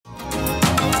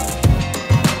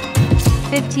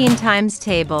15 times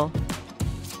table.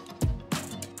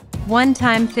 1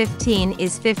 times 15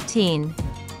 is 15.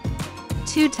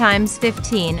 2 times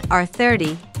 15 are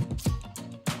 30.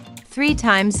 3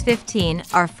 times 15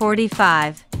 are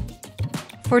 45.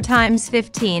 4 times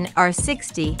 15 are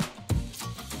 60.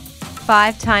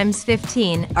 5 times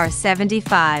 15 are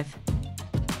 75.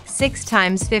 6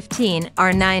 times 15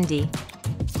 are 90.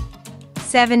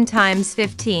 7 times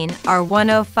 15 are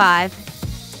 105.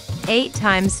 8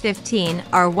 times 15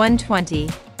 are 120.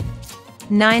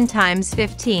 9 times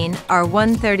 15 are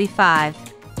 135.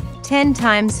 10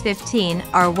 times 15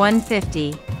 are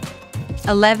 150.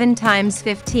 11 times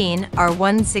 15 are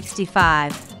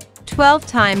 165. 12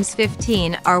 times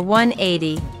 15 are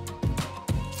 180.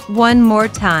 One more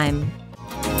time.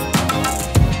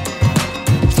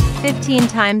 15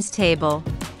 times table.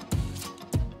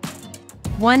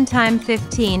 1 times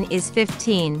 15 is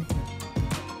 15.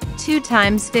 2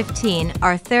 times 15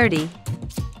 are 30.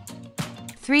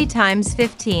 3 times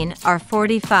 15 are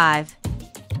 45.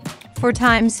 4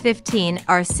 times 15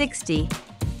 are 60.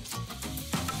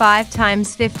 5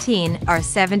 times 15 are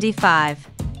 75.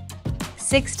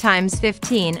 6 times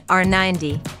 15 are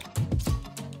 90.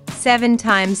 7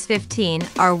 times 15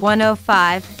 are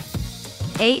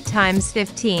 105. 8 times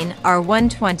 15 are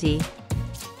 120.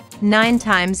 9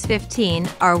 times 15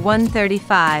 are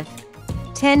 135.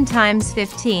 10 times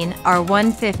 15 are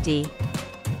 150.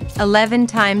 11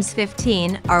 times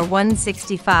 15 are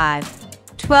 165.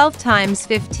 12 times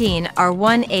 15 are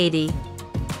 180.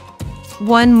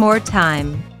 One more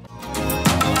time.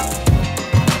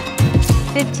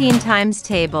 15 times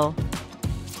table.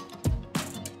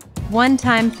 1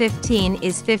 times 15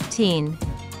 is 15.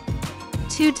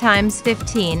 2 times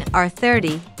 15 are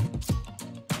 30.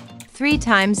 3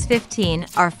 times 15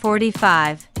 are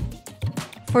 45.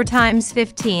 4 times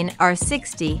 15 are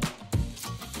 60.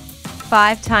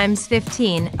 5 times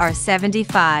 15 are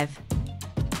 75.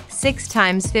 6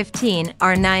 times 15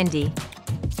 are 90.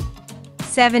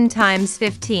 7 times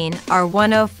 15 are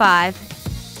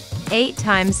 105. 8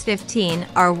 times 15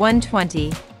 are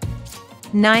 120.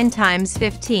 9 times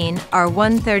 15 are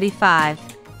 135.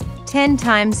 10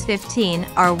 times 15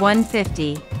 are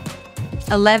 150.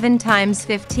 11 times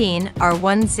 15 are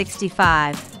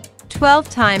 165. 12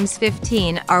 times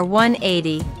 15 are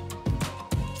 180.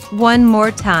 One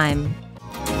more time.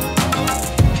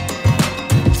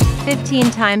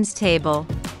 15 times table.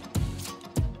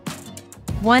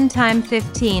 1 times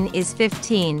 15 is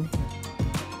 15.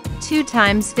 2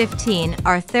 times 15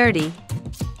 are 30.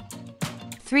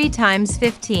 3 times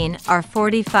 15 are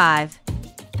 45.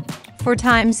 4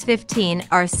 times 15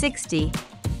 are 60.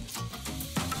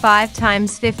 5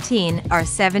 times 15 are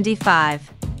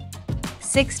 75.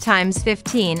 6 times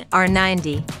 15 are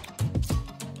 90.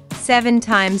 7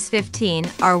 times 15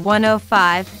 are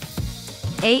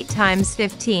 105. 8 times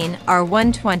 15 are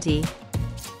 120.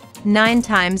 9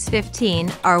 times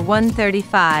 15 are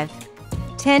 135.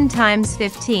 10 times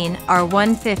 15 are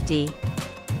 150.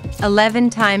 11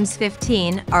 times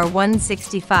 15 are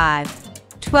 165.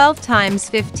 12 times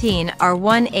 15 are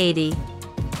 180.